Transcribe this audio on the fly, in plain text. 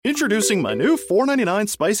Introducing my new $4.99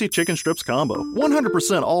 Spicy Chicken Strips Combo.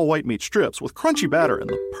 100% all white meat strips with crunchy batter and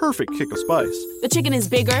the perfect kick of spice. The chicken is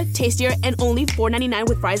bigger, tastier, and only $4.99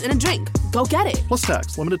 with fries and a drink. Go get it. Plus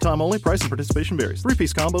tax. Limited time only. Price and participation varies.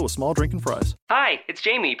 3-piece combo with small drink and fries. Hi, it's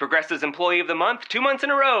Jamie, Progressive's Employee of the Month, 2 months in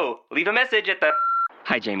a row. Leave a message at the...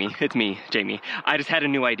 Hi, Jamie. It's me, Jamie. I just had a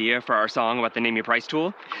new idea for our song about the Name Your Price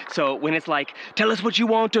tool. So when it's like, tell us what you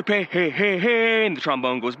want to pay, hey, hey, hey, and the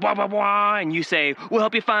trombone goes, blah, blah, blah, and you say, we'll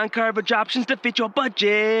help you find coverage options to fit your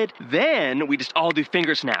budget. Then we just all do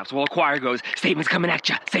finger snaps while a choir goes, savings coming at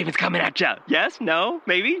ya, savings coming at ya. Yes? No?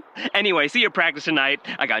 Maybe? Anyway, see your practice tonight.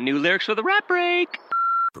 I got new lyrics for the rap break.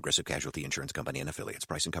 Progressive Casualty Insurance Company and Affiliates.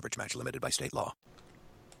 Price and coverage match limited by state law.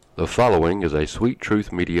 The following is a Sweet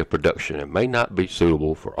Truth Media production and may not be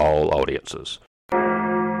suitable for all audiences.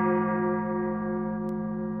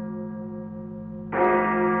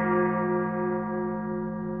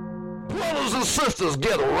 Brothers and sisters,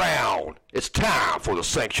 get around. It's time for the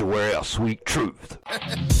Sanctuary of Sweet Truth.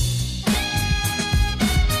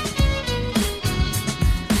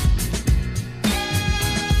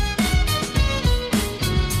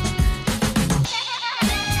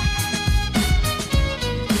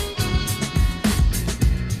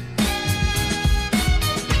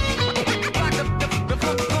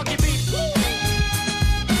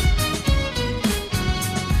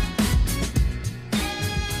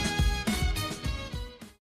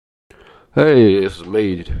 Hey, this is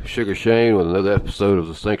me, Sugar Shane, with another episode of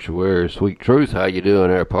the Sanctuary of Sweet Truth. How you doing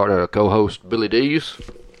there, partner? Co-host Billy Dees.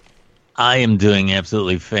 I am doing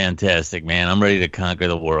absolutely fantastic, man. I'm ready to conquer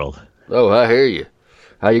the world. Oh, I hear you.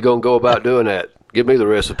 How you gonna go about doing that? Give me the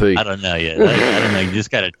recipe. I don't know yet. I don't know. You just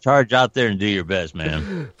got to charge out there and do your best,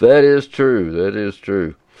 man. That is true. That is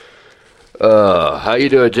true. How you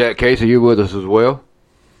doing, Jack Casey? You with us as well?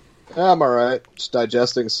 Yeah, I'm all right. Just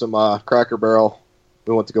digesting some Cracker Barrel.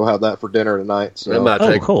 We want to go have that for dinner tonight.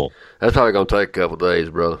 So. Cool. That's probably going to take a couple days,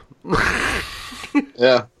 brother.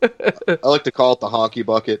 Yeah. I like to call it the honky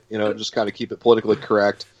bucket, just kind of keep it politically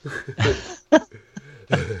correct. I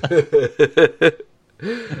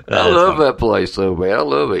love that place, though, man. I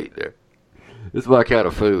love eating there. It's my kind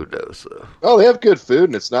of food, though. So. Oh, they have good food,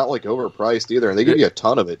 and it's not, overpriced either. And they give you a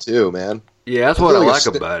ton of it, too, man. Yeah, that's what I like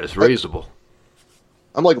about it. It's reasonable.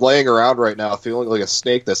 I'm, laying around right now feeling like a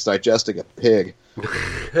snake that's digesting a pig.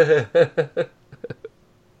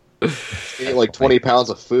 Eating 20 pounds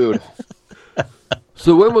of food.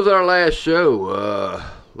 So when was our last show?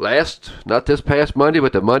 Not this past Monday,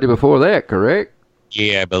 but the Monday before that, correct?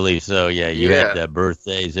 Yeah, I believe so. Yeah, you had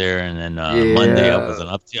birthdays there, and then Monday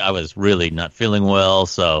I was really not feeling well,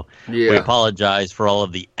 so we apologize for all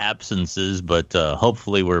of the absences, but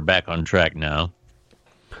hopefully we're back on track now.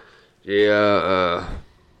 Yeah,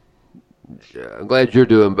 I'm glad you're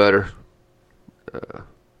doing better.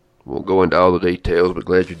 Won't go into all the details, but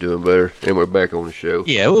glad you're doing better, and we're back on the show.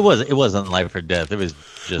 Yeah, it wasn't life or death. It was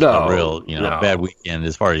just a real, bad weekend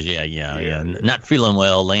as far as not feeling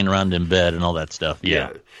well, laying around in bed and all that stuff. Yeah.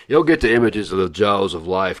 You don't get the images of the jaws of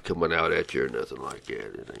life coming out at you or nothing like that.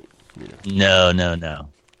 It ain't, No.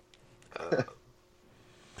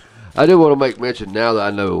 I do want to make mention, now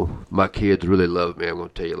that I know my kids really love me, I'm going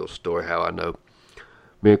to tell you a little story how I know.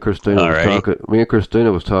 Me and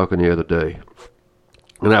Christina was talking the other day,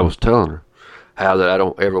 and I was telling her how that I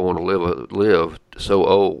don't ever want to live so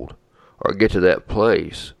old or get to that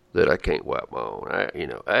place that I can't wipe my own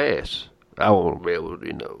ass. I want to be able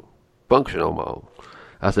to, function on my own.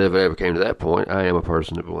 I said if it ever came to that point, I am a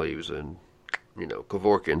person that believes in,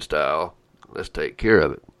 Kevorkian style. Let's take care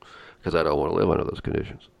of it, because I don't want to live under those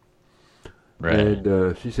conditions. Right.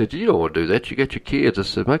 And she said, you don't want to do that. You got your kids. I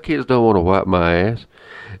said, my kids don't want to wipe my ass.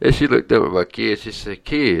 And she looked up at my kids. She said,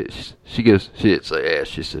 kids. She didn't say ass.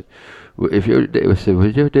 She said, well, if your daddy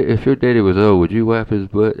was old, would you wipe his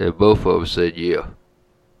butt? And both of them said, yeah.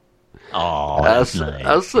 Oh, that's nice.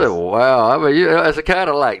 I said, wow. I mean, it's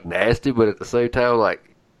kind of nasty, but at the same time,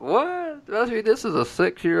 what? I mean, this is a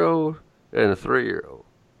 6-year-old and a 3-year-old.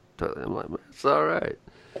 I'm like, man, it's all right.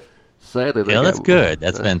 Sadly, that's good.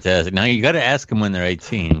 That's fantastic. Now you got to ask them when they're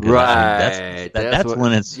 18. Right. That's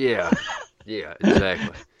when it's. Yeah,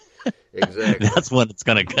 exactly. Exactly. That's when it's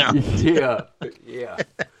going to count. Yeah.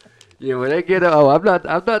 When they get I'm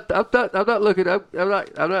not looking. I'm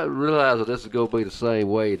not realizing this is going to be the same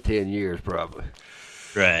way in 10 years, probably.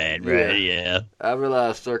 Right. Yeah. I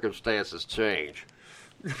realize circumstances change.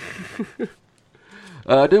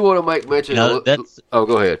 I do want to make mention. Go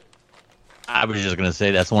ahead. I was just going to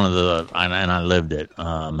say that's one of the, and I lived it,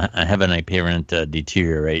 having a parent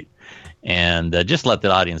deteriorate. And just let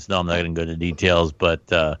the audience know, I'm not going to go into details,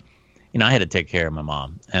 but I had to take care of my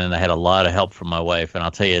mom, and I had a lot of help from my wife. And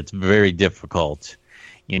I'll tell you, it's very difficult.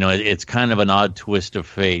 It's kind of an odd twist of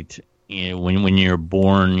fate. When you're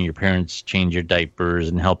born, your parents change your diapers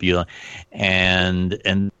and help you, and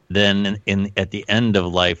then at the end of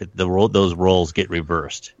life, those roles get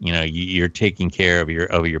reversed. You're taking care of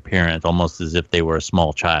your parent almost as if they were a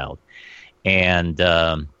small child, and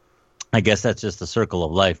I guess that's just the circle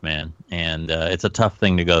of life, man. And it's a tough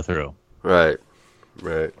thing to go through. Right.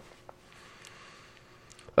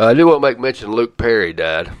 I do want to make mention Luke Perry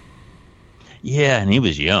died. Yeah, and he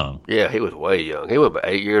was young. Yeah, he was way young. He was about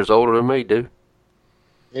 8 years older than me, dude.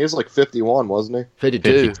 He was like 51, wasn't he?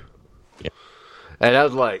 52. Yeah. And I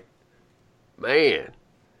was like, man.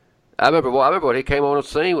 I remember when he came on the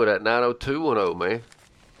scene with that 90210, man.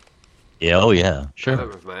 Yeah, oh yeah,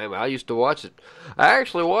 sure. I used to watch it. I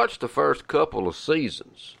actually watched the first couple of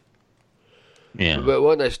seasons. Yeah. But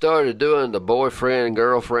when they started doing the boyfriend and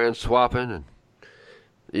girlfriend swapping, and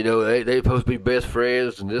they supposed to be best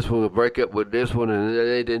friends, and this one would break up with this one, and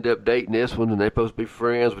they'd end up dating this one, and they're supposed to be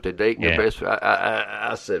friends, but they're dating their best friend.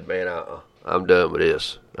 I said, man, I'm done with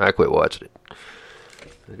this. I quit watching it.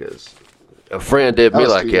 Because a friend did me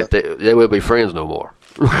like that. They wouldn't be friends no more.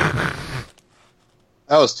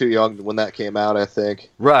 I was too young when that came out, I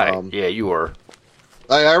think. Right. Yeah, you were.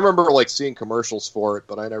 I remember seeing commercials for it,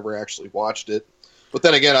 but I never actually watched it. But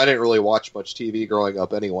then again, I didn't really watch much TV growing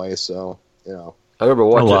up anyway, so, I remember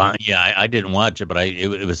watching it. Yeah, I didn't watch it, but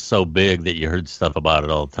it was so big that you heard stuff about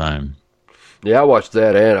it all the time. Yeah, I watched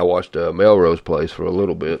that, and I watched Melrose Place for a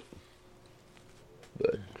little bit.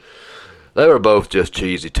 But they were both just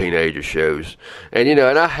cheesy teenager shows. And,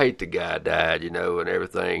 and I hate the guy died, and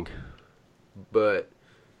everything. But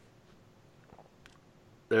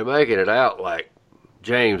they're making it out like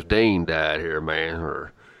James Dean died here, man,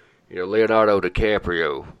 or, Leonardo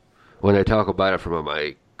DiCaprio, when they talk about it from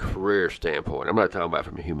a career standpoint. I'm not talking about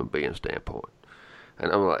from a human being standpoint.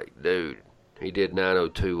 And I'm like, dude, he did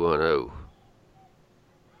 90210.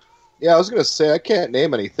 Yeah, I was going to say, I can't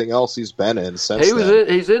name anything else he's been in since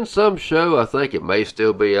He's in some show, I think it may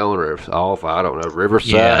still be on or off, I don't know,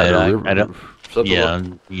 Riverside I don't.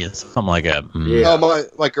 Something like that. Yeah. Oh,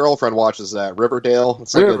 my girlfriend watches that. Riverdale.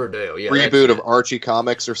 It's like Riverdale, a reboot of Archie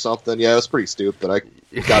Comics or something. Yeah, it was pretty stupid. I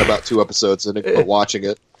got about 2 episodes in it, but watching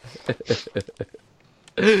it.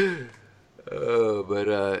 So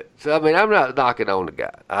I mean, I'm not knocking on the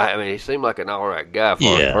guy. I mean, he seemed like an all right guy for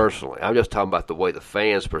me personally. I'm just talking about the way the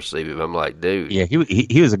fans perceive him. I'm like, dude. Yeah,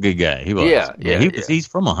 he was a good guy. He was. Yeah. He's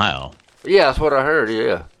from Ohio. Yeah, that's what I heard.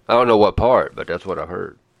 Yeah, I don't know what part, but that's what I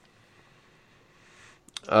heard.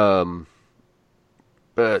 But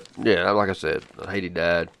yeah, like I said, I hate he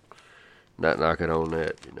died. Not knocking on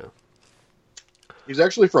that, He's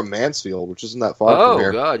actually from Mansfield, which isn't that far from here.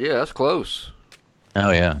 Oh God, yeah, that's close.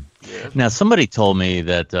 Oh yeah. Now somebody told me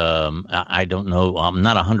that I don't know. I'm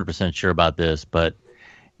not 100% sure about this, but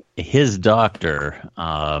his doctor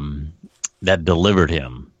that delivered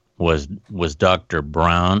him was Dr.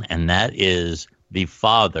 Brown, and that is the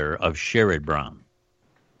father of Sherrod Brown.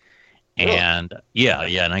 And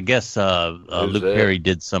and I guess Luke Perry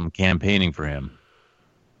did some campaigning for him.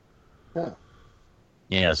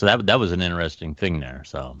 Yeah, so that was an interesting thing there.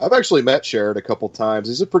 So I've actually met Sherrod a couple times.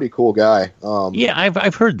 He's a pretty cool guy.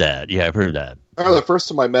 I've heard that. Yeah, I've heard that. I remember the first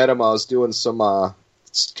time I met him, I was doing some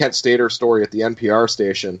Kent Stater story at the NPR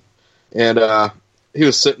station, and he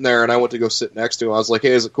was sitting there, and I went to go sit next to him. I was like,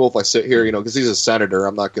 "Hey, is it cool if I sit here?" Because he's a senator.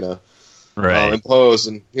 I'm not gonna impose.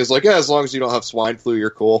 And he was like, "Yeah, as long as you don't have swine flu, you're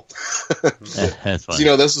cool." That's funny.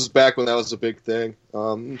 This is back when that was a big thing.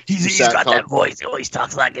 He's got that voice. He always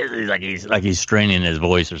talks like he's straining his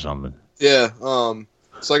voice or something. Yeah. So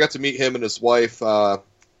I got to meet him and his wife, the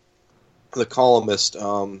columnist.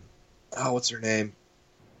 What's her name?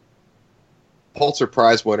 Pulitzer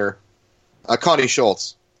Prize winner, Connie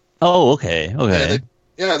Schultz. Oh, okay.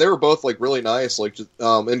 They were both really nice.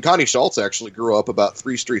 And Connie Schultz actually grew up about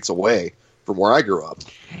 3 streets away from where I grew up.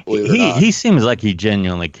 He seems like he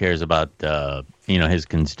genuinely cares about his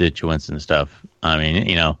constituents and stuff. I mean,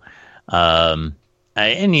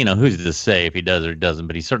 who's to say if he does or doesn't?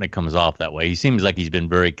 But he certainly comes off that way. He seems like he's been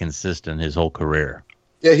very consistent his whole career.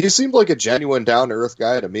 Yeah, he seemed like a genuine down to earth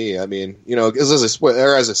guy to me. I mean, as I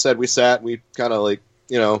said, we sat and we kind of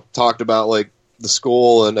talked about the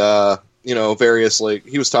school and. Various,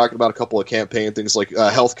 he was talking about a couple of campaign things,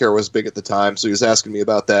 healthcare was big at the time, so he was asking me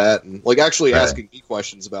about that, and, asking me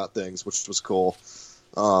questions about things, which was cool.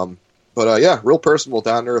 Real personable,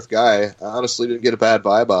 down-to-earth guy. I honestly didn't get a bad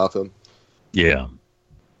vibe off him. Yeah.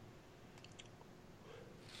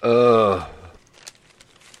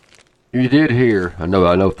 You did hear,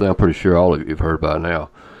 I'm pretty sure all of you have heard by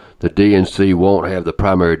now, the DNC won't have the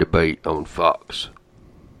primary debate on Fox.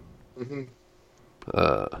 Mm-hmm.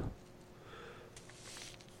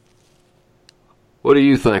 What do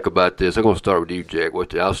you think about this? I'm going to start with you, Jack.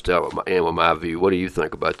 I'll start with my view. What do you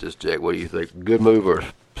think about this, Jack? What do you think? Good move or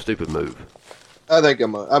stupid move? I think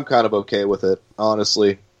I'm kind of okay with it,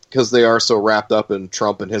 honestly, because they are so wrapped up in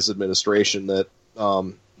Trump and his administration that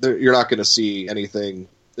you're not going to see anything,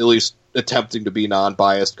 at least attempting to be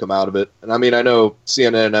non-biased, come out of it. And I mean, I know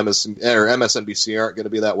CNN and MSNBC aren't going to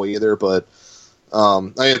be that way either, but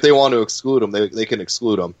if they want to exclude them, they can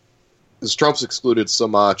exclude them. Because Trump's excluded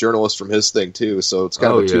some journalists from his thing, too, so it's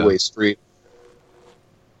kind of a two-way street.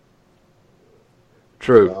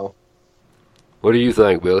 True. You know? What do you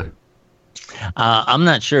think, Billy? I'm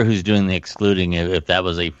not sure who's doing the excluding, if that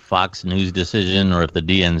was a Fox News decision or if the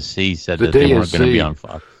DNC said that they weren't going to be on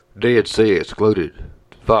Fox. DNC excluded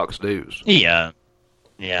Fox News. Yeah,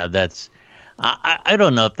 that's... I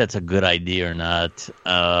don't know if that's a good idea or not.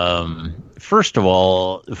 First of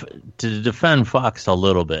all, to defend Fox a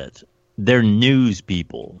little bit, they're news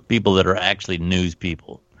people that are actually news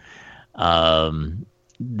people. They're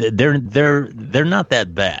not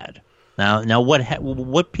that bad. Now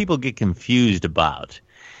what people get confused about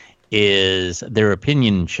is their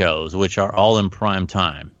opinion shows, which are all in prime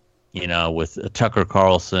time. You know, with Tucker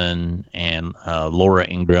Carlson and Laura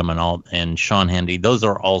Ingraham and Sean Hannity, those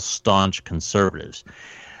are all staunch conservatives.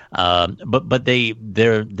 But they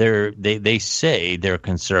say they're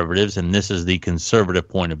conservatives, and this is the conservative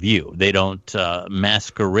point of view. They don't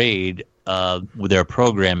masquerade their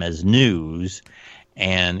program as news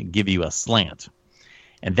and give you a slant,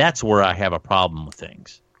 and that's where I have a problem with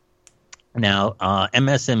things. Now,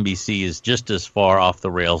 MSNBC is just as far off the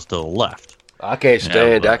rails to the left. I can't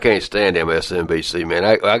stand MSNBC, man.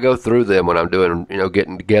 I go through them when I'm doing,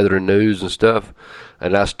 getting together in news and stuff,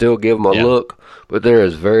 and I still give them a look, but there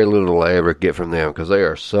is very little I ever get from them because they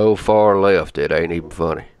are so far left it ain't even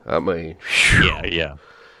funny. I mean,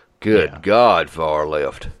 good God, far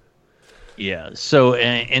left. Yeah, so,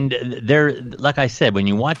 and they're, like I said, when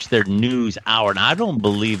you watch their news hour, and I don't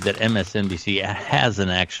believe that MSNBC has an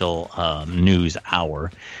actual news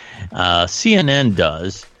hour. CNN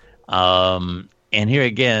does. And here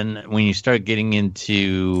again, when you start getting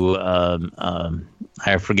into,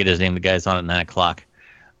 I forget his name, the guy's on at 9 o'clock.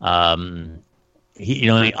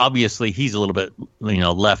 Obviously he's a little bit,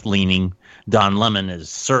 left leaning. Don Lemon is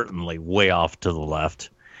certainly way off to the left.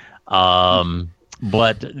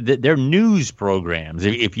 But their news programs,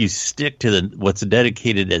 if you stick to what's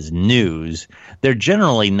dedicated as news, they're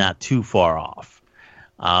generally not too far off.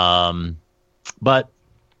 But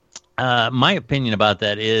my opinion about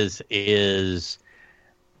that is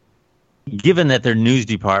given that their news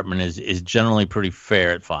department is generally pretty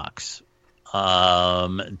fair at Fox,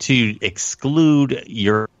 to exclude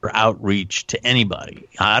your outreach to anybody.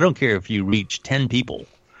 I don't care if you reach 10 people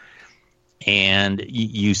and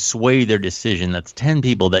you sway their decision. That's 10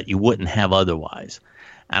 people that you wouldn't have otherwise.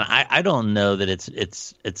 And I don't know that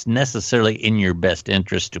it's necessarily in your best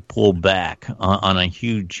interest to pull back on a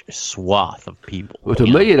huge swath of people. Well, to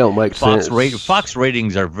me, it don't make sense. Fox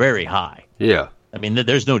ratings are very high. Yeah. I mean,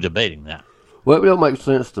 there's no debating that. Well, it don't make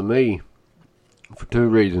sense to me for two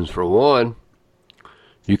reasons. For one,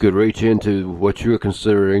 you could reach into what you're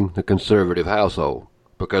considering the conservative household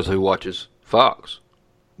because who watches Fox?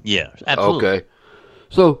 Yeah, absolutely. Okay.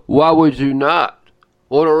 So why would you not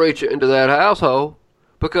want to reach into that household?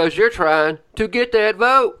 Because you're trying to get that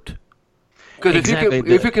vote. Because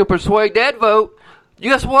if you can persuade that vote,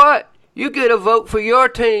 guess what? You get a vote for your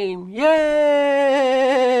team.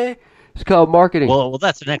 Yay! It's called marketing. Well,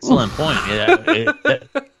 that's an excellent point.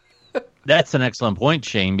 That's an excellent point,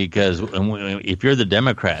 Shane, because if you're the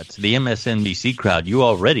Democrats, the MSNBC crowd, you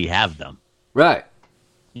already have them. Right.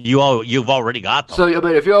 You've already got them. So, I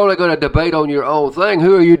mean, if you're only going to debate on your own thing,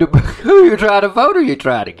 who are you trying to vote or are you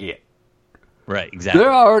trying to get? Right, exactly.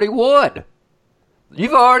 They're already won.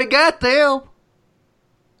 You've already got them.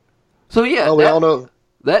 So, yeah. Well, we all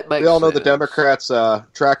know the Democrats'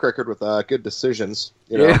 track record with good decisions.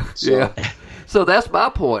 Yeah. So that's my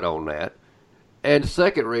point on that. And the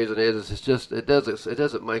second reason is it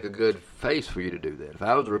doesn't make a good face for you to do that. If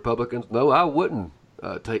I was the Republicans, no, I wouldn't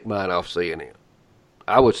take mine off CNN.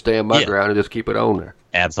 I would stand my ground and just keep it on there.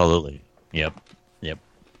 Absolutely. Yep.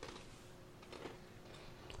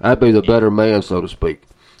 I'd be the better man, so to speak.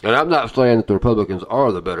 And I'm not saying that the Republicans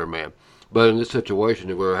are the better man, but in this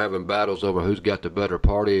situation, we're having battles over who's got the better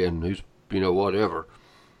party and who's, whatever.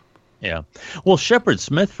 Yeah. Well, Shepard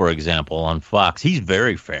Smith, for example, on Fox, he's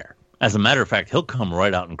very fair. As a matter of fact, he'll come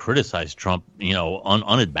right out and criticize Trump,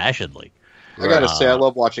 unabashedly. I gotta say, I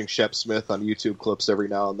love watching Shep Smith on YouTube clips every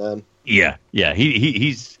now and then. Yeah.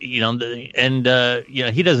 He's he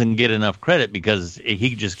doesn't get enough credit because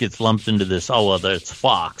he just gets lumped into this. Oh well, that's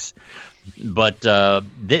Fox, but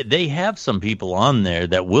they have some people on there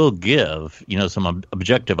that will give some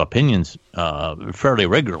objective opinions fairly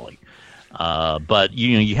regularly. But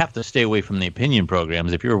you have to stay away from the opinion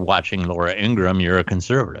programs. If you're watching Laura Ingraham, you're a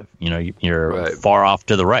conservative. You're far off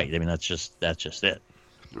to the right. I mean, that's just it.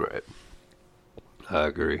 Right. I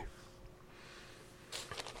agree.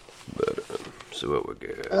 But see what we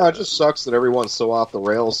get. It just sucks that everyone's so off the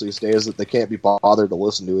rails these days that they can't be bothered to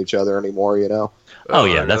listen to each other anymore. Oh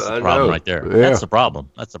yeah, that's the problem right there. Yeah. That's the problem.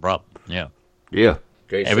 Yeah. Yeah.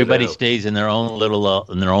 Everybody stays in their own little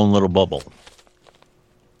bubble.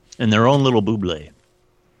 In their own little buble.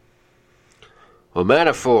 Well,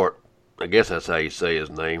 Manafort, I guess that's how you say his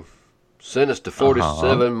name, sentenced to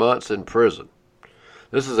 47 months in prison.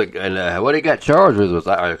 This is what he got charged with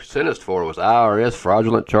sentenced for was IRS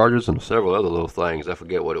fraudulent charges and several other little things. I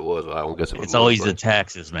forget what it was. I don't guess it was. It's always the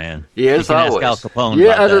taxes, man. Yeah, it's always. Ask Al Capone.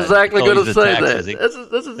 Yeah, I was exactly going to say that.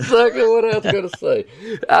 That's exactly what I was going to say.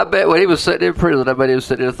 I bet when he was sitting in prison, I bet he was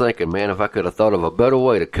sitting there thinking, man, if I could have thought of a better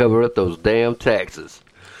way to cover up those damn taxes.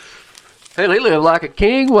 Hell, he lived like a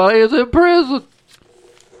king while he was in prison.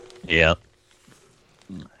 Yeah.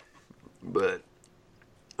 But,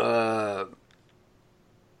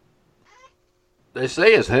 they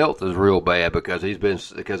say his health is real bad because he's been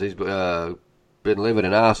living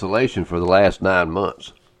in isolation for the last 9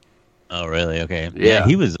 months. Oh, really? Okay. Yeah,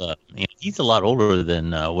 he was. He's a lot older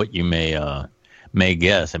than what you may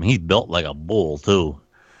guess. I mean, he's built like a bull too.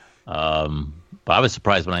 But I was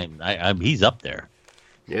surprised when he's up there.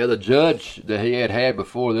 Yeah, the judge that he had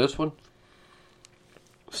before this one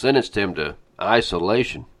sentenced him to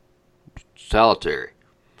isolation, solitary.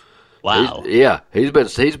 Wow. He's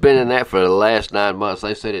been in that for the last 9 months.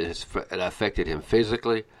 They said it affected him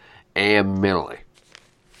physically and mentally.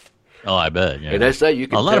 Oh, I bet. Yeah. And they say you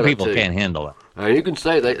can. A lot of people can't handle it. You can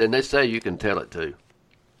say that, and they say you can tell it too.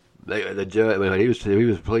 The judge, when he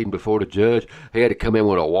was pleading before the judge, he had to come in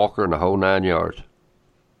with a walker and the whole 9 yards.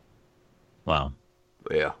 Wow.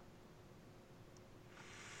 Yeah.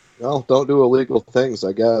 Well, don't do illegal things,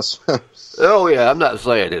 I guess. Oh yeah, I'm not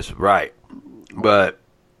saying it's right, but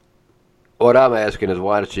what I'm asking is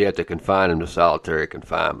why did she have to confine him to solitary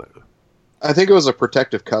confinement? I think it was a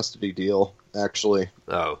protective custody deal, actually.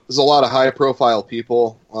 Oh. There's a lot of high-profile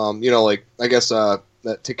people. Like, I guess that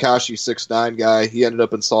Tekashi 6ix9ine guy, he ended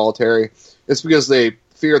up in solitary. It's because they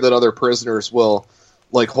fear that other prisoners will,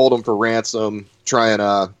 like, hold him for ransom, try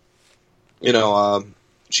and,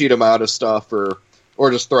 cheat him out of stuff, or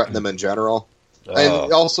just threaten them in general. Oh.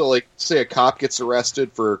 And also, like, say a cop gets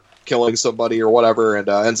arrested for killing somebody or whatever and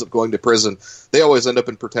ends up going to prison, they always end up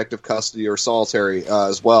in protective custody or solitary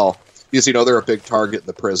as well. Because, they're a big target in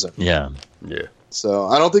the prison. Yeah. Yeah. So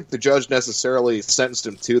I don't think the judge necessarily sentenced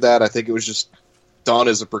him to that. I think it was just done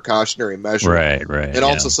as a precautionary measure. Right. And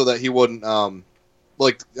also so that he wouldn't,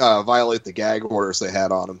 violate the gag orders they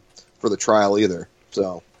had on him for the trial either.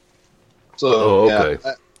 So okay.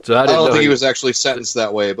 Yeah. So I don't think he was actually sentenced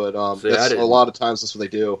that way, but a lot of times that's what they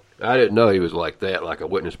do. I didn't know he was like that, like a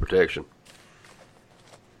witness protection.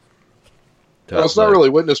 Well, it's not really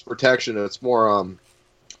witness protection. It's more,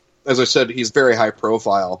 as I said, he's very high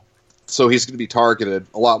profile, so he's going to be targeted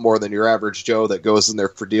a lot more than your average Joe that goes in there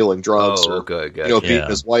for dealing drugs or beating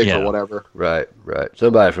his wife or whatever. Right.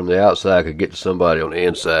 Somebody from the outside could get to somebody on the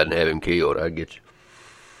inside and have him killed. I get you.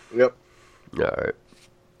 Yep. All right.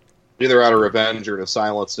 Either out of revenge or to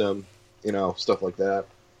silence him, stuff like that.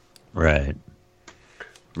 Right.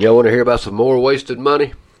 Y'all want to hear about some more wasted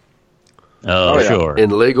money? Oh, yeah. Sure.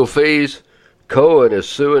 In legal fees, Cohen is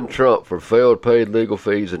suing Trump for failed paid legal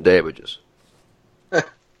fees and damages.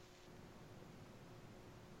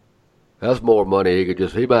 That's more money.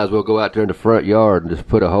 He might as well go out there in the front yard and just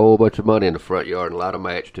put a whole bunch of money in the front yard and light a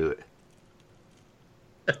match to it.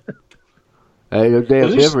 Ain't no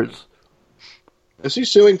damn difference. Is he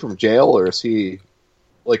suing from jail, or is he,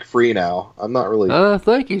 free now? I'm not really... I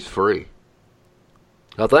think he's free.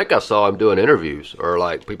 I think I saw him doing interviews, or,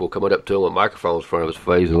 people coming up to him with microphones in front of his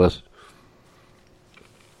face,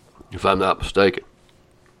 if I'm not mistaken.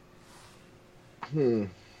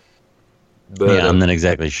 But, I'm not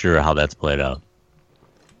exactly sure how that's played out.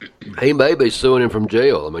 He may be suing him from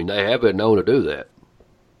jail. I mean, they have been known to do that.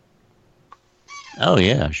 Oh,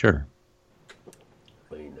 yeah, sure.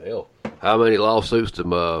 I mean, hell, how many lawsuits did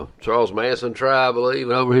Charles Manson try, I believe,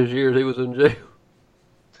 and over his years he was in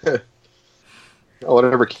jail?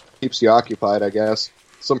 Whatever keeps you occupied, I guess.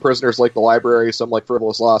 Some prisoners like the library, some like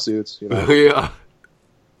frivolous lawsuits. Yeah.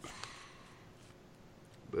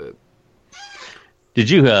 Did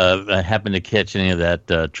you happen to catch any of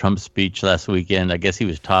that Trump speech last weekend? I guess he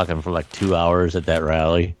was talking for like 2 hours at that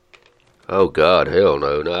rally. Oh, God, hell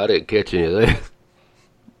no. No, I didn't catch any of that.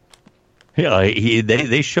 Yeah,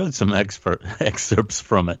 they showed some excerpts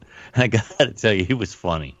from it. I got to tell you, he was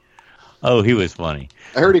funny. Oh, he was funny.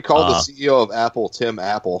 I heard he called the CEO of Apple Tim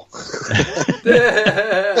Apple.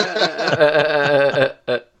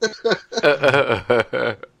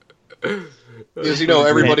 Because,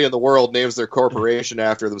 everybody in the world names their corporation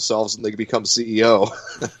after themselves and they become CEO.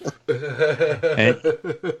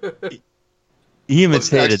 He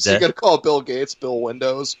imitated that. You got to call Bill Gates Bill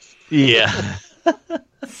Windows. Yeah.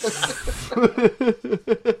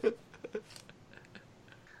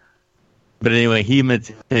 But anyway, he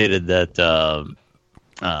imitated that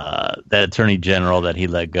that attorney general that he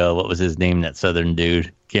let go. What was his name? That Southern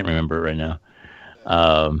dude. Can't remember it right now.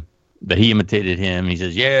 But he imitated him. He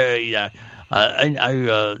says, "Yeah, I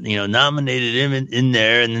nominated him in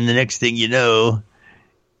there, and then the next thing you know,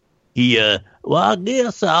 he well, I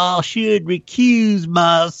guess I should recuse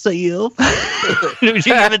myself."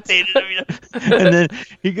 She imitated him, and then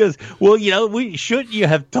he goes, "Well, shouldn't you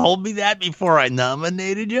have told me that before I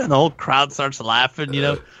nominated you?" And the whole crowd starts laughing,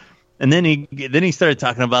 And then he started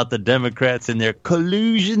talking about the Democrats and their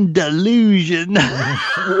collusion delusion. And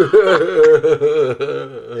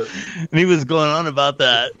he was going on about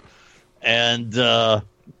that. And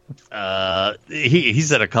he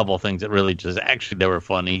said a couple of things that really they were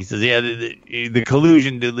funny. He says, yeah, the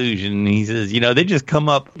collusion delusion. He says, they just come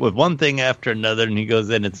up with one thing after another. And he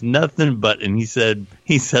goes, and it's nothing but, and he said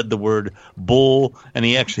the word bull, and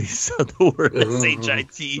he actually said the word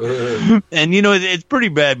shit. And, it's pretty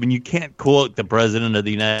bad when you can't quote the president of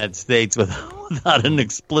the United States without an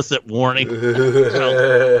explicit warning.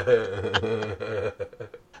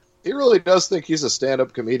 He really does think he's a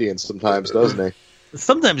stand-up comedian sometimes, doesn't he?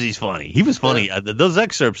 Sometimes he's funny. He was funny. Those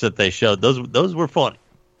excerpts that they showed, those were funny.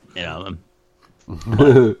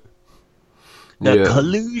 The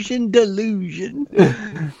collusion delusion.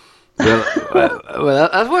 Well,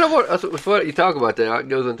 that's what I want. That's what you talk about there. It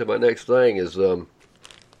goes into my next thing is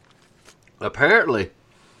apparently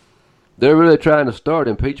they're really trying to start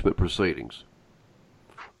impeachment proceedings.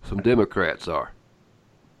 Some Democrats are.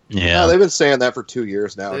 Yeah, they've been saying that for 2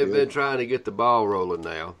 years now. They've been trying to get the ball rolling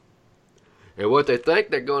now. And what they think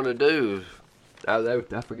they're going to do is, I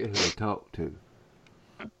forget who they talked to.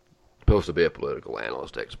 Supposed to be a political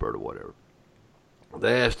analyst, expert, or whatever.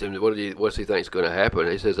 They asked him, what's he think's going to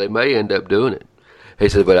happen? He says they may end up doing it. He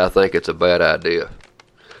said, but I think it's a bad idea.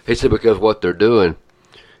 He said because what they're doing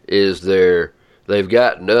is they've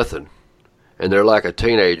got nothing, and they're like a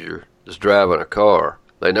teenager that's driving a car.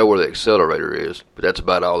 They know where the accelerator is, but that's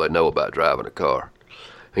about all they know about driving a car.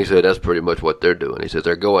 He said that's pretty much what they're doing. He says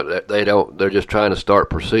they're just trying to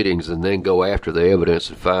start proceedings and then go after the evidence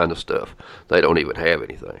and find the stuff. They don't even have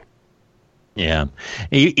anything. Yeah,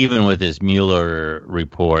 even with this Mueller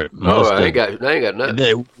report, they ain't got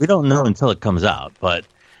nothing. We don't know until it comes out. But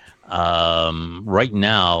right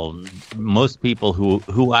now, most people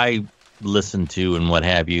who I listen to and what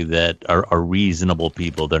have you that are reasonable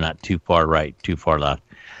people, they're not too far right, too far left.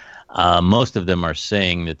 Most of them are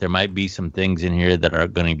saying that there might be some things in here that are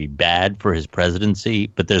going to be bad for his presidency,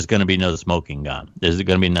 but there's going to be no smoking gun. There's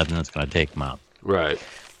going to be nothing that's going to take him out. Right.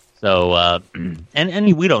 So,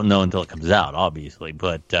 and we don't know until it comes out, obviously.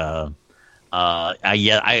 But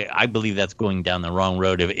I believe that's going down the wrong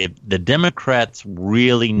road. If the Democrats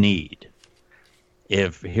really need,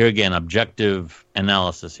 here again, objective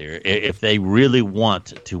analysis here, if they really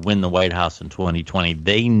want to win the White House in 2020,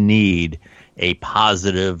 they need a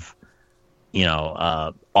positive,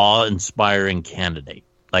 awe-inspiring candidate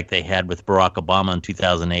like they had with Barack Obama in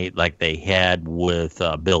 2008, like they had with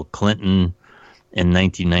Bill Clinton in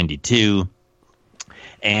 1992.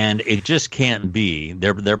 And it just can't be.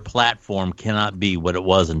 Their platform cannot be what it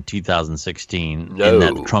was in 2016 in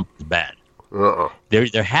that Trump is bad.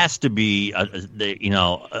 There has to be,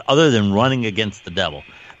 other than running against the devil,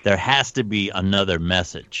 there has to be another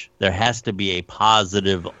message. There has to be a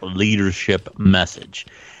positive leadership message.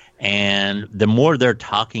 And the more they're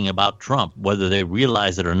talking about Trump, whether they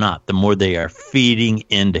realize it or not, the more they are feeding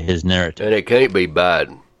into his narrative. And it can't be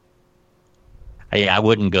Biden. I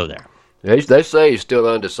wouldn't go there. They say he's still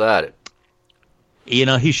undecided.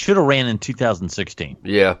 He should have ran in 2016.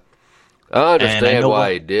 Yeah. I understand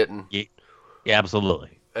why he didn't. Yeah,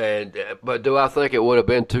 absolutely. But do I think it would have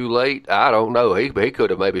been too late? I don't know. He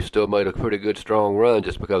could have maybe still made a pretty good strong run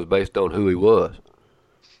just because based on who he was.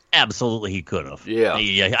 Absolutely, he could have. Yeah,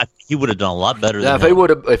 he would have done a lot better. Now, if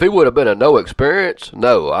he would have been a no experience,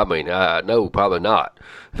 no. I mean, no, probably not.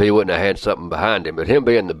 If he wouldn't have had something behind him, but him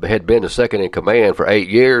had been the second in command for 8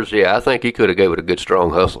 years, yeah, I think he could have gave it a good strong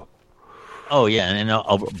hustle. Oh yeah, and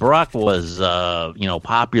Barack was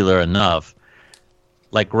popular enough,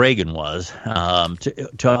 like Reagan was,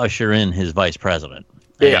 to usher in his vice president.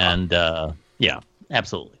 Yeah, and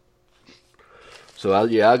absolutely. So I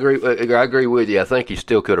agree with you. I think he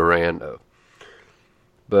still could have ran though.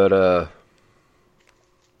 But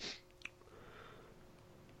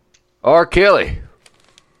R. Kelly,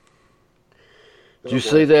 did you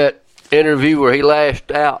see that interview where he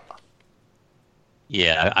lashed out?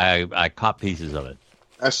 Yeah, I caught pieces of it.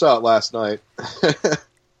 I saw it last night.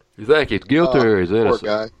 You think he's guilty or he's innocent?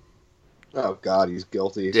 Poor guy. Oh God, he's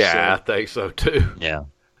guilty. Yeah, I think so too. Yeah.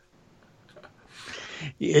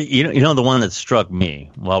 You know the one that struck me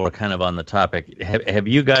while we're kind of on the topic. Have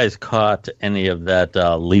you guys caught any of that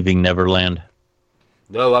Leaving Neverland?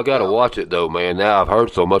 No, I got to watch it though, man. Now I've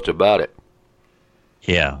heard so much about it.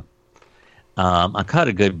 Yeah, I caught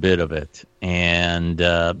a good bit of it, and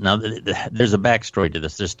now there's a backstory to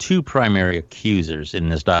this. There's two primary accusers in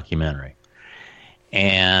this documentary,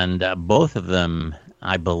 and both of them,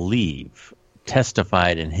 I believe,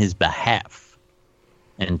 testified in his behalf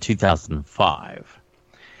in 2005.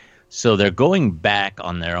 So they're going back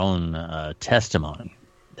on their own testimony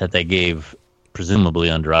that they gave, presumably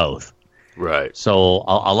under oath. Right. So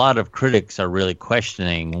a lot of critics are really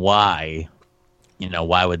questioning why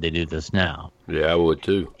would they do this now? Yeah, I would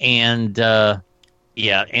too. And the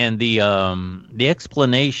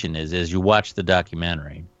explanation is, as you watch the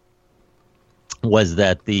documentary, was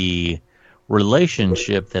that the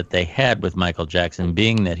relationship that they had with Michael Jackson,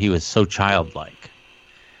 being that he was so childlike.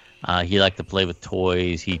 He liked to play with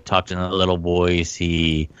toys. He talked in a little voice.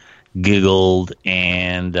 He giggled.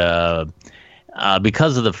 And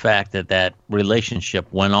because of the fact that relationship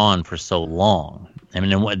went on for so long, I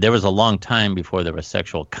mean, there was a long time before there was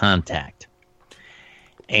sexual contact.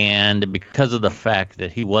 And because of the fact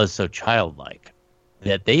that he was so childlike,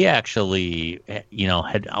 that they actually,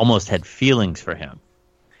 had almost had feelings for him.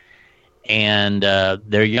 And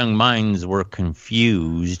their young minds were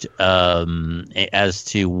confused as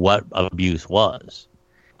to what abuse was.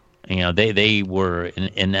 They were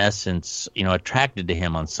in essence, attracted to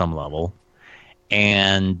him on some level,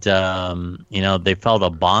 and they felt a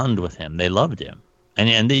bond with him. They loved him,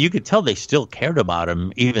 and you could tell they still cared about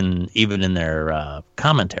him, even in their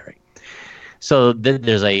commentary. So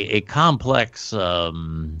there's a complex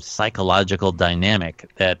psychological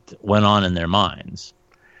dynamic that went on in their minds.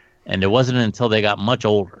 And it wasn't until they got much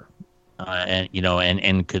older,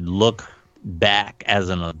 and could look back as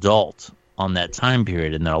an adult on that time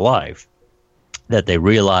period in their life, that they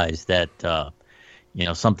realized that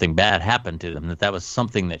something bad happened to them. That was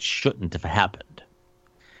something that shouldn't have happened.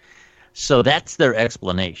 So that's their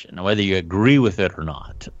explanation. Now, whether you agree with it or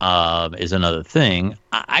not is another thing.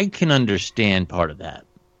 I can understand part of that,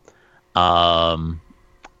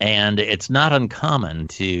 and it's not uncommon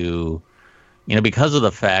to. Because of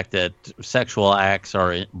the fact that sexual acts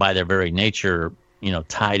are, by their very nature,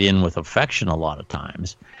 tied in with affection a lot of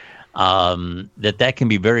times, that can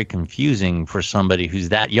be very confusing for somebody who's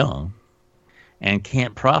that young and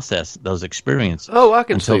can't process those experiences. Oh, I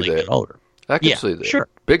can until see they that. Get older. I can see that. Sure.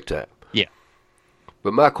 Big time. Yeah.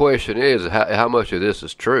 But my question is, how much of this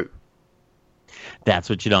is true? That's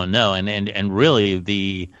what you don't know. And really,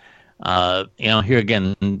 the here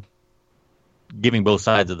again, giving both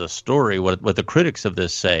sides of the story, what the critics of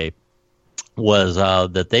this say was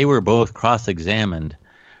that they were both cross-examined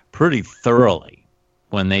pretty thoroughly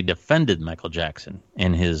when they defended Michael Jackson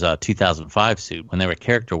in his 2005 suit, when they were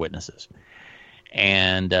character witnesses.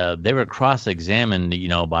 And they were cross-examined,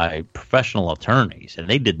 by professional attorneys, and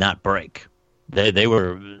they did not break. They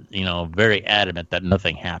were, very adamant that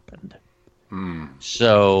nothing happened.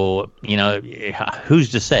 So,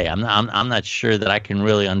 who's to say? I'm not sure that I can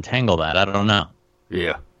really untangle that. I don't know.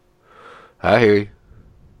 Yeah, I hear you.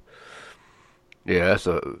 Yeah,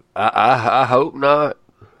 I hope not.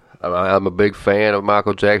 I'm a big fan of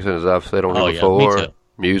Michael Jackson, as I've said on here before. Me too.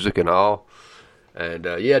 Music and all. And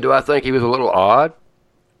do I think he was a little odd?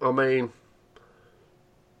 I mean,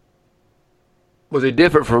 was he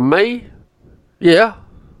different from me? Yeah.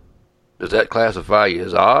 Does that classify you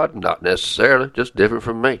as odd? Not necessarily, just different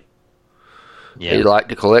from me. Yeah. He liked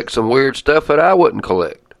to collect some weird stuff that I wouldn't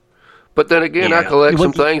collect. But then again, I collect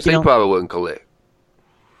some things he probably wouldn't collect.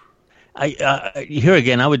 Here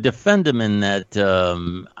again, I would defend him in that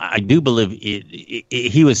I do believe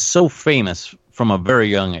he was so famous from a very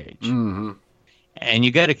young age. Mm-hmm. And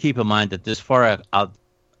you got to keep in mind that this far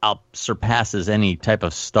surpasses any type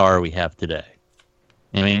of star we have today.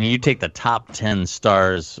 I mean, you take the top 10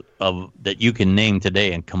 stars that you can name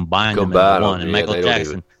today and combine them into one. And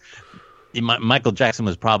Michael Jackson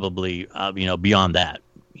was probably, beyond that.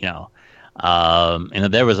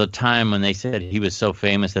 And there was a time when they said he was so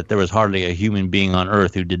famous that there was hardly a human being on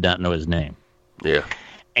earth who did not know his name. Yeah.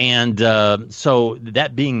 And so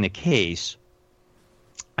that being the case,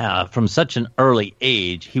 from such an early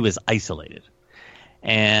age, he was isolated.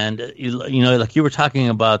 And, like you were talking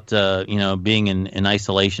about, being in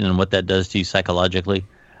isolation and what that does to you psychologically.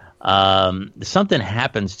 Something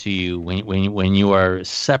happens to you when you are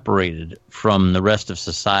separated from the rest of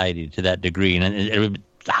society to that degree. And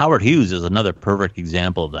Howard Hughes is another perfect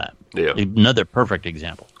example of that. Yeah. Another perfect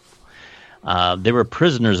example. They were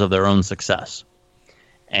prisoners of their own success.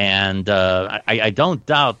 And I don't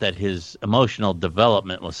doubt that his emotional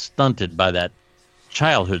development was stunted by that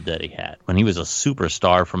childhood that he had when he was a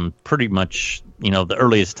superstar from pretty much, the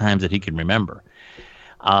earliest times that he can remember.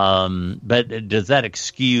 But does that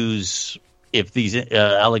excuse, if these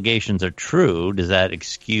allegations are true, does that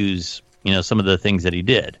excuse, some of the things that he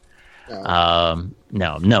did? No,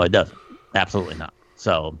 it doesn't. Absolutely not.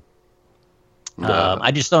 So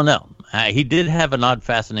I just don't know. He did have an odd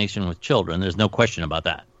fascination with children. There's no question about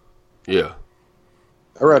that. Yeah.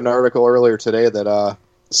 I read an article earlier today that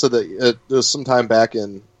said that it was sometime back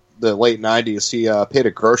in the late 90s, he paid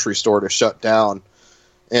a grocery store to shut down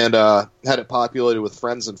and had it populated with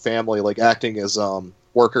friends and family, like acting as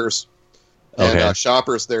workers and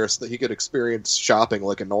shoppers there so that he could experience shopping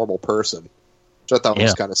like a normal person, which I thought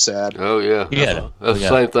was kind of sad. Oh, yeah. That's the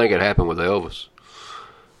same thing that happened with Elvis.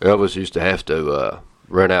 Elvis used to have to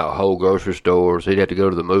rent out whole grocery stores. He'd have to go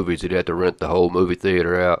to the movies. He'd have to rent the whole movie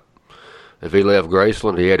theater out. If he left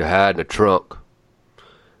Graceland, he had to hide in the trunk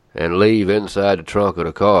and leave inside the trunk of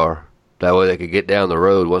the car. That way they could get down the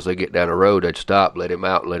road. Once they get down the road, they'd stop, let him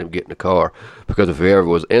out, and let him get in the car. Because if he ever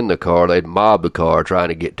was in the car, they'd mob the car trying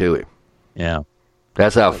to get to him. Yeah.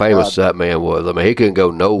 That's how famous that man was. I mean, he couldn't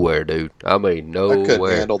go nowhere, dude. I mean, nowhere. I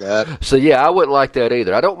couldn't handle that. So, yeah, I wouldn't like that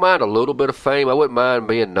either. I don't mind a little bit of fame. I wouldn't mind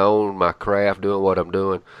being known, my craft, doing what I'm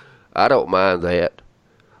doing. I don't mind that.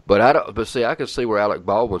 But see, I can see where Alec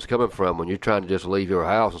Baldwin's coming from when you're trying to just leave your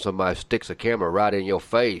house and somebody sticks a camera right in your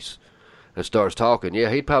face and starts talking. Yeah,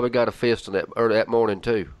 he probably got a fist in that morning,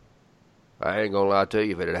 too. I ain't going to lie to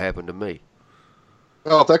you if it had happened to me.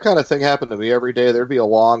 Well, if that kind of thing happened to me every day, there'd be a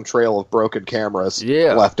long trail of broken cameras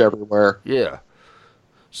left everywhere. Yeah.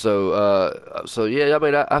 So yeah, I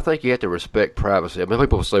mean, I think you have to respect privacy. I mean,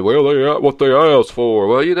 people say, well, they got what they asked for.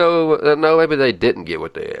 Well, no, maybe they didn't get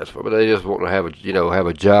what they asked for, but they just want to have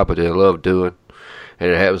a job that they love doing, and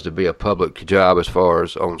it happens to be a public job as far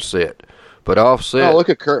as on set. But offset. Oh, look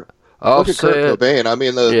at Kurt. Look at Kurt Cobain. I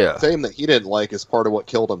mean, the fame that he didn't like is part of what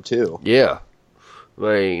killed him too. Yeah. I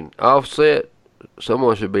mean, offset.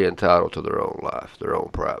 Someone should be entitled to their own life, their own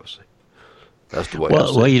privacy. That's the way I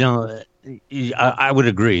see it. I would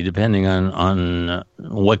agree, depending on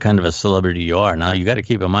what kind of a celebrity you are. Now, you got to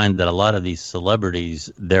keep in mind that a lot of these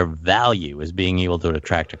celebrities, their value is being able to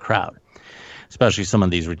attract a crowd, especially some of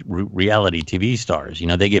these reality TV stars.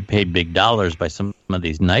 They get paid big dollars by some of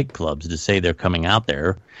these nightclubs to say they're coming out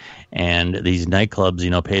there. And these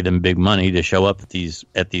nightclubs, pay them big money to show up at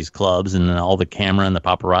these clubs, and then all the camera and the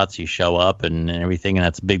paparazzi show up and everything, and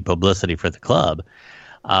that's big publicity for the club.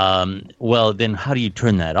 Well, then how do you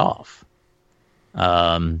turn that off?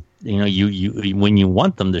 You when you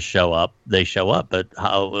want them to show up, they show up. But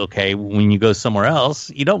when you go somewhere else,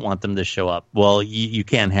 you don't want them to show up. Well, you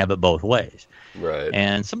can't have it both ways. Right.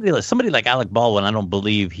 And somebody like Alec Baldwin, I don't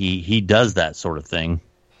believe he does that sort of thing.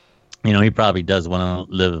 He probably does want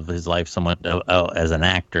to live his life somewhat as an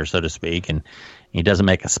actor, so to speak, and he doesn't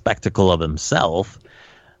make a spectacle of himself.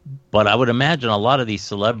 But I would imagine a lot of these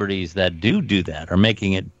celebrities that do that are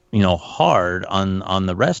making it, hard on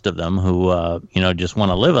the rest of them who, just want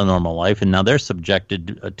to live a normal life. And now they're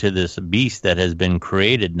subjected to this beast that has been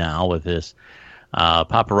created now with this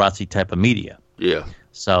paparazzi type of media. Yeah.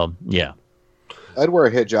 So, yeah. I'd wear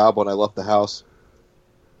a hijab when I left the house.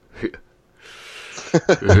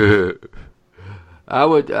 I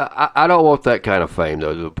would. I don't want that kind of fame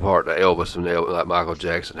though. The part that Elvis and like Michael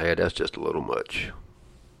Jackson had, that's just a little much.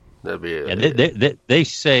 That'd be. They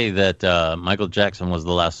say that Michael Jackson was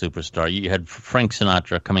the last superstar. You had Frank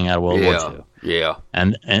Sinatra coming out of World War II. Yeah.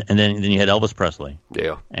 And then you had Elvis Presley.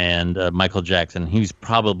 Yeah. And Michael Jackson. He's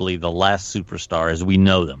probably the last superstar as we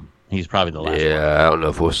know them. He's probably the last. Yeah, I don't know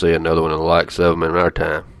if we'll see another one of the likes of him in our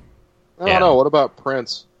time. I don't know. What about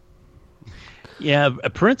Prince? Yeah,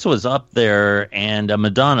 Prince was up there, and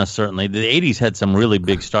Madonna certainly. The 80s had some really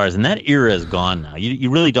big stars, and that era is gone now. You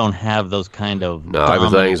really don't have those kind of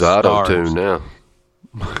everything's auto-tuned now.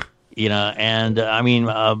 And I mean,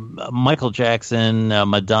 Michael Jackson,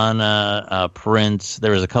 Madonna, Prince.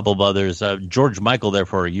 There was a couple of others. George Michael there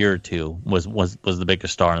for a year or two was the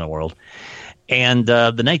biggest star in the world. And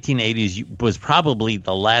the 1980s was probably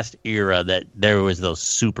the last era that there was those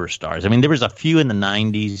superstars. I mean, there was a few in the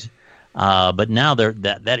 90s, but now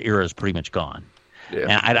that era is pretty much gone.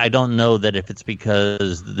 Yeah. And I don't know that if it's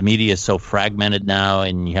because the media is so fragmented now,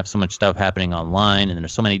 and you have so much stuff happening online, and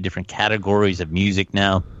there's so many different categories of music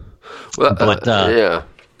now. Well, yeah.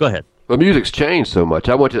 Go ahead. Well, music's changed so much.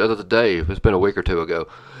 I went to the other day, it's been a week or two ago,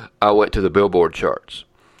 I went to the Billboard charts.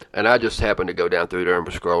 And I just happened to go down through there and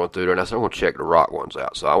was scrolling through there, and I said, I'm going to check the rock ones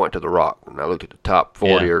out. So I went to the rock, and I looked at the top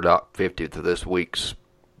 40 or top 50 to this week's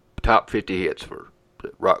top 50 hits for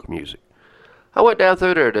rock music. I went down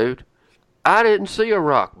through there, dude. I didn't see a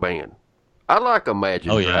rock band. I like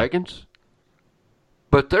Imagine Dragons,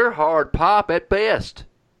 but they're hard pop at best.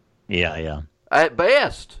 Yeah. At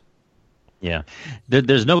best. Yeah,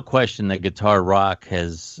 there's no question that guitar rock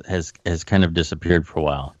has kind of disappeared for a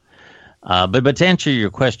while. But to answer your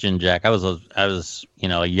question, Jack, I was a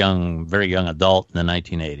very young adult in the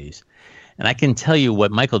 1980s, and I can tell you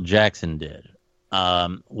what Michael Jackson did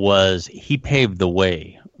was he paved the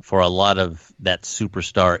way for a lot of that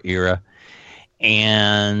superstar era,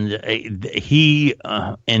 and he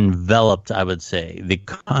enveloped, I would say, the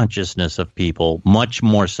consciousness of people much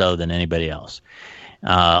more so than anybody else.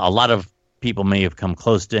 A lot of people may have come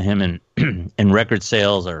close to him in record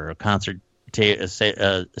sales or concert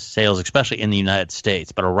sales, especially in the United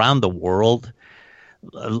States, but around the world,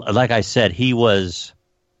 like I said, he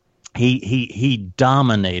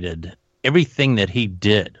dominated. Everything that he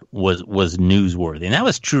did was newsworthy, and that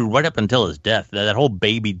was true right up until his death. That whole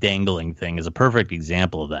baby dangling thing is a perfect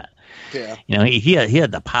example of that. Yeah, he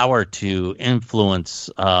had the power to influence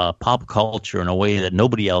pop culture in a way that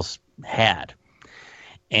nobody else had.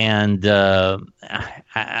 And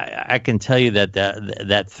I can tell you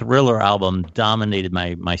that Thriller album dominated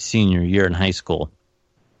my senior year in high school.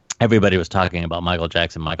 Everybody was talking about Michael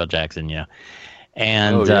Jackson, yeah.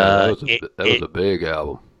 And that was a big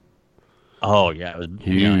album. Oh yeah, it was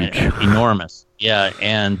huge, enormous. Yeah,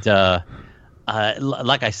 and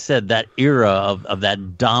like I said, that era of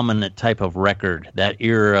that dominant type of record, that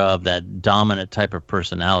era of that dominant type of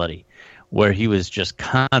personality, where he was just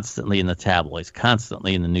constantly in the tabloids,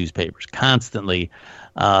 constantly in the newspapers, constantly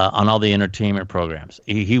on all the entertainment programs.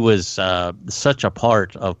 He was such a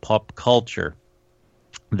part of pop culture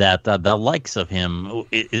that the likes of him,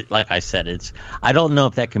 like I said, I don't know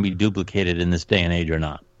if that can be duplicated in this day and age or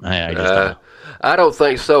not. I just don't know. I don't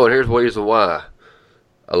think so, and here's the reason why.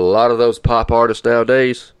 A lot of those pop artists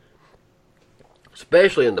nowadays,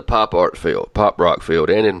 especially in the pop rock field,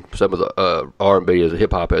 and in some of the R&B as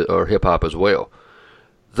hip hop as well,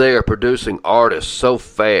 they are producing artists so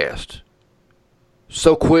fast,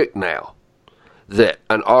 so quick now, that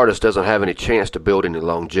an artist doesn't have any chance to build any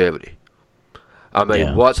longevity. I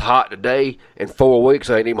mean, what's hot today, in 4 weeks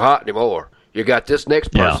ain't even hot anymore. You got this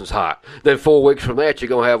next person's hot. Then 4 weeks from that, you're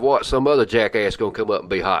going to have what? Some other jackass going to come up and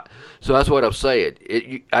be hot. So that's what I'm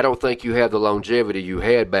saying. I don't think you have the longevity you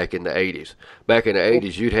had back in the 80s. Back in the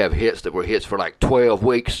 80s, you'd have hits that were hits for like 12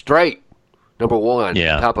 weeks straight. Number one,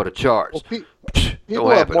 top of the charts. Well, people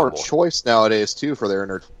have more choice nowadays, too, for their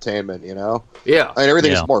entertainment, Yeah. I mean,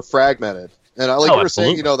 everything's more fragmented. And like you were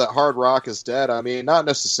saying, that hard rock is dead. I mean, not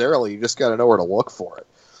necessarily. You just got to know where to look for it.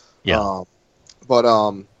 Yeah.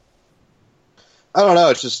 I don't know.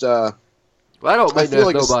 It's just. I don't mean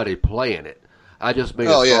there's nobody playing it. I just mean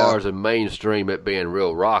as far as the mainstream it being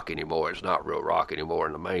real rock anymore, it's not real rock anymore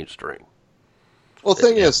in the mainstream. Well, the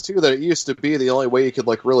thing is, too, that it used to be the only way you could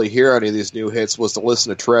really hear any of these new hits was to listen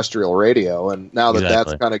to terrestrial radio, and now that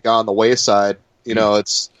that's kind of gone the wayside,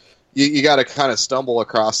 it's you got to kind of stumble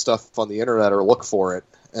across stuff on the internet or look for it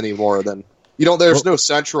anymore. Than there's no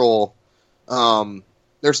central,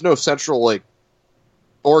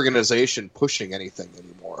 organization pushing anything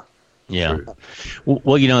anymore. Yeah.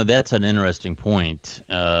 Well, that's an interesting point.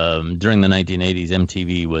 During the 1980s,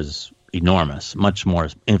 MTV was enormous, much more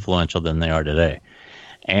influential than they are today.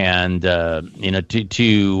 And,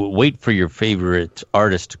 to wait for your favorite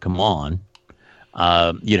artist to come on,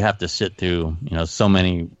 you'd have to sit through, so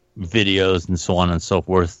many videos and so on and so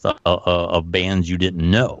forth of bands you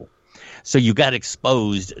didn't know. So you got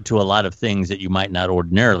exposed to a lot of things that you might not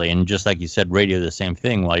ordinarily. And just like you said, radio, the same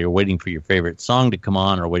thing. While you're waiting for your favorite song to come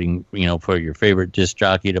on, or waiting, for your favorite disc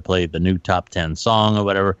jockey to play the new top 10 song or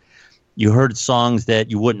whatever, you heard songs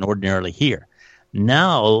that you wouldn't ordinarily hear.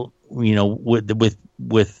 Now, with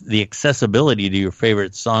the accessibility to your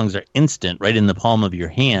favorite songs are instant, right in the palm of your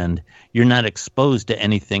hand, you're not exposed to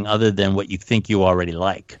anything other than what you think you already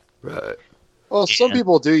like. Right. Well, some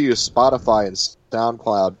people do use Spotify and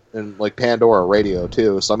SoundCloud and like Pandora Radio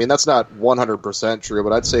too. So I mean, that's not 100% true,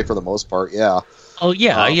 but I'd say for the most part, yeah. Oh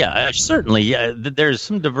yeah, certainly. Yeah, there's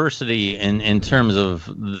some diversity in terms of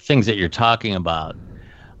the things that you're talking about.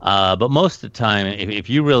 But most of the time, if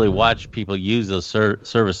you really watch people use those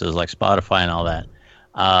services like Spotify and all that,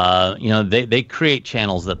 they create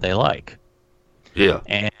channels that they like. Yeah.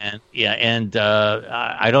 And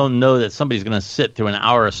I don't know that somebody's going to sit through an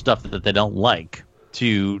hour of stuff that they don't like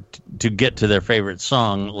to get to their favorite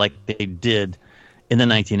song like they did in the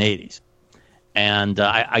 1980s. And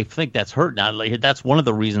I think that's hurt now. That's one of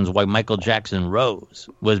the reasons why Michael Jackson rose,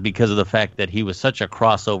 was because of the fact that he was such a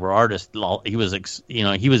crossover artist. He was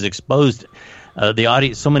exposed. The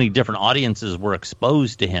audience, so many different audiences were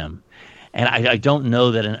exposed to him, and I don't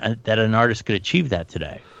know that an artist could achieve that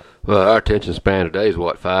today. Well, our attention span today is,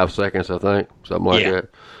 5 seconds, I think? Something like that.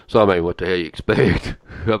 So, I mean, what the hell you expect?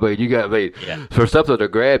 I mean, for something to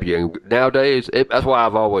grab you. And nowadays, that's why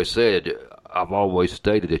I've always stated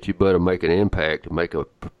that you better make an impact and make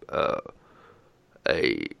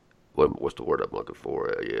what's the word I'm looking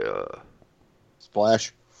for?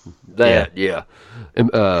 Splash. Yeah.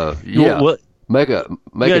 Make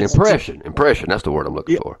an impression. Impression, that's the word I'm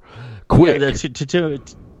looking for. Quick. Yeah,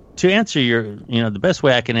 to answer the best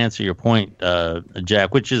way I can answer your point,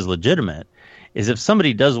 Jack, which is legitimate, is if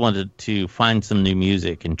somebody does want to find some new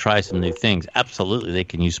music and try some new things, absolutely they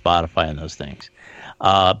can use Spotify and those things.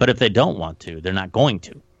 But if they don't want to, they're not going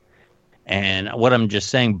to. And what I'm just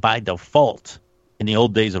saying, by default, in the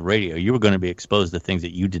old days of radio, you were going to be exposed to things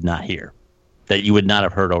that you did not hear, that you would not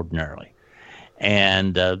have heard ordinarily.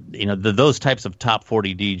 And, those types of top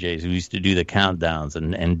 40 DJs who used to do the countdowns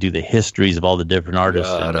and do the histories of all the different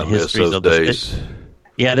artists. God, and the I miss histories those of days.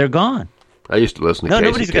 Yeah, they're gone. I used to listen to Casey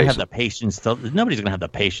nobody's going to have Kasem. the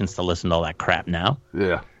patience to listen to all that crap now.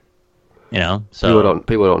 Yeah. So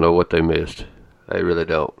people don't know what they missed. They really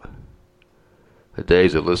don't. The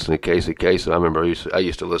days of listening to Casey Kasem, I remember I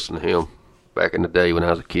used to listen to him back in the day when I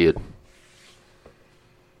was a kid.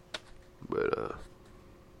 But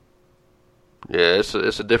it's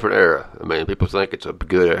a different era. I mean, people think it's a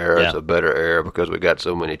good era, it's a better era because we got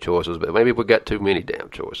so many choices, but maybe we got too many damn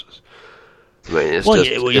choices. I mean, it's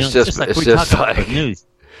just like news.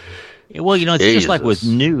 Well, it's just like with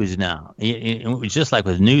news now. It's just like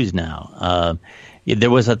with news now.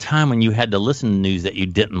 There was a time when you had to listen to news that you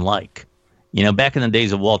didn't like. Back in the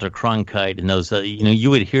days of Walter Cronkite and those,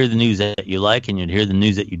 you would hear the news that you like and you'd hear the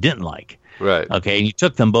news that you didn't like. Right. Okay, and you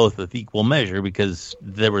took them both with equal measure because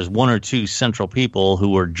there was one or two central people who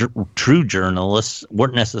were true journalists,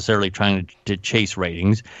 weren't necessarily trying to chase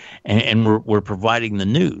ratings, and were providing the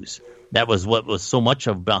news. That was what was so much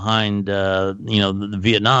of behind, the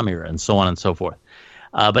Vietnam era and so on and so forth.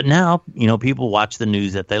 But now, people watch the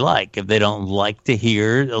news that they like. If they don't like to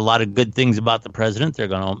hear a lot of good things about the president, they're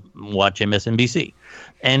going to watch MSNBC.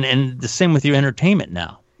 And the same with your entertainment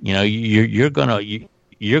now. You're going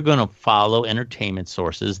to follow entertainment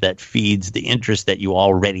sources that feeds the interest that you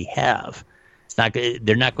already have.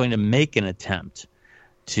 They're not going to make an attempt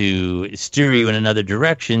to steer you in another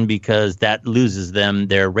direction because that loses them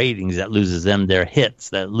their ratings, that loses them their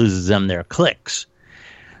hits, that loses them their clicks.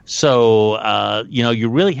 So, you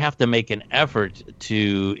really have to make an effort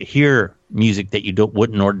to hear music that you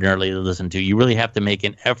wouldn't ordinarily listen to. You really have to make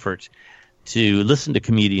an effort to listen to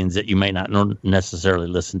comedians that you may not necessarily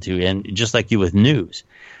listen to. And just like you with news,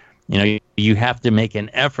 you have to make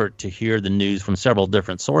an effort to hear the news from several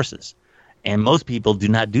different sources. And most people do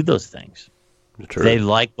not do those things. True. They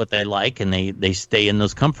like what they like, and they stay in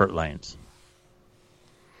those comfort lanes.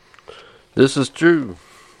 This is true.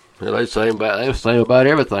 They're saying about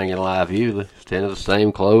everything in life. Usually, tend to the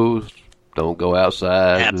same clothes. Don't go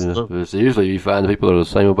outside. Absolutely. It's usually you find people that are the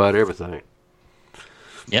same about everything.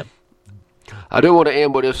 Yep. I do want to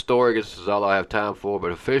end with this story. This is all I have time for.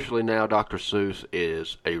 But officially now, Dr. Seuss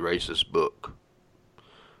is a racist book.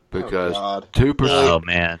 Because 2%. Oh,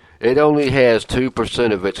 man. It only has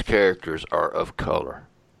 2% of its characters are of color.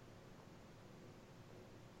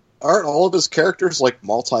 Aren't all of his characters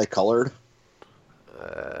multicolored?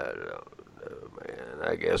 I don't know, man.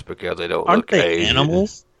 I guess because they don't Aren't look they Asian.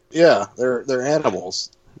 Animals? Yeah, they're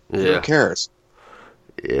animals. Yeah. Who cares?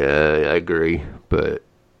 Yeah, I agree. But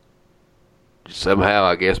somehow,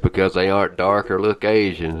 I guess because they aren't dark or look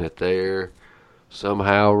Asian, that they're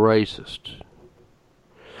somehow racist.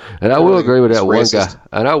 And I will agree with that one guy.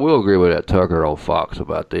 And I will agree with that Tucker on Fox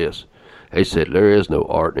about this. He said, there is no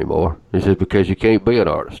art anymore. He said, because you can't be an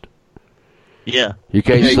artist. Yeah. You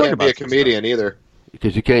can't be a comedian either.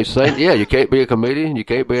 Because you can't sing. Yeah, you can't be a comedian. You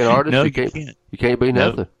can't be an artist. No, you can't be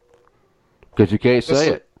nothing. Because you can't say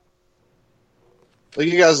it. Well,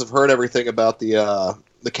 you guys have heard everything about the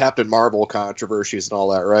Captain Marvel controversies and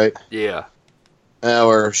all that, right? Yeah.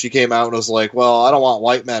 Where she came out and was like, well, I don't want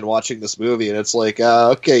white men watching this movie. And it's like,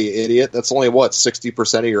 okay, you idiot. That's only,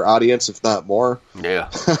 60% of your audience, if not more? Yeah.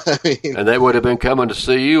 I mean, and they would have been coming to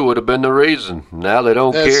see you, would have been the reason. Now they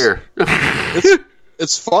don't care.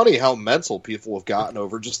 It's funny how mental people have gotten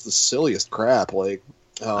over just the silliest crap. Like,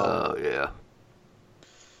 oh, yeah.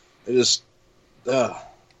 It just,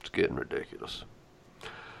 It's getting ridiculous.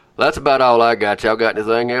 Well, that's about all I got. Y'all got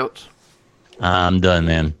anything else? I'm done,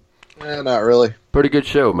 man. Not really. Pretty good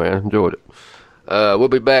show, man. Enjoyed it. We'll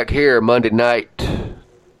be back here Monday night.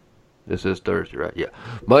 This is Thursday, right? Yeah.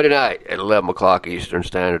 Monday night at 11 o'clock Eastern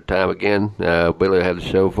Standard Time again. Billy will have the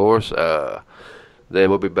show for us. Then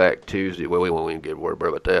we'll be back Tuesday. Well, we won't even get worried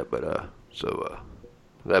about that. But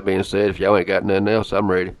that being said, if y'all ain't got nothing else, I'm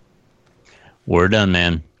ready. We're done,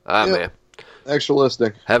 man. All right, man. Thanks for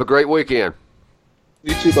listening. Have a great weekend.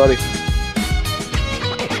 You too, buddy.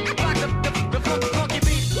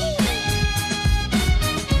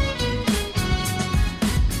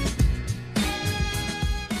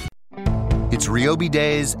 It's Ryobi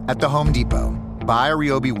Days at the Home Depot. Buy a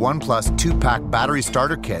Ryobi One Plus 2-pack battery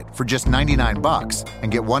starter kit for just $99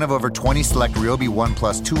 and get one of over 20 select Ryobi One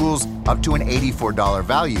Plus tools up to an $84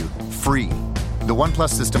 value free. The One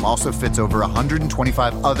Plus system also fits over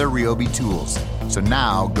 125 other Ryobi tools. So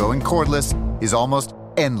now going cordless is almost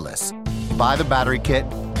endless. Buy the battery kit,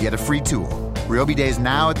 get a free tool. Ryobi Days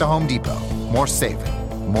now at the Home Depot. More saving,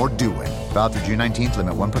 more doing. Valid through June 19th.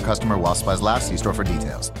 Limit 1 per customer while supplies last. See store for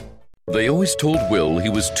details. They always told Will he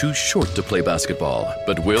was too short to play basketball,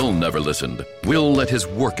 but Will never listened. Will let his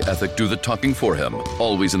work ethic do the talking for him.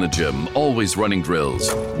 Always in the gym, always running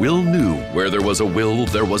drills. Will knew where there was a will,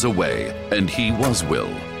 there was a way, and he was Will.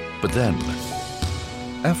 But then,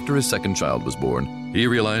 after his second child was born, he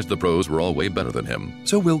realized the pros were all way better than him,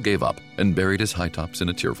 so Will gave up and buried his high tops in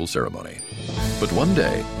a tearful ceremony. But one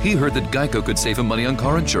day, he heard that Geico could save him money on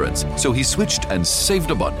car insurance, so he switched and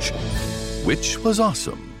saved a bunch, which was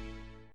awesome.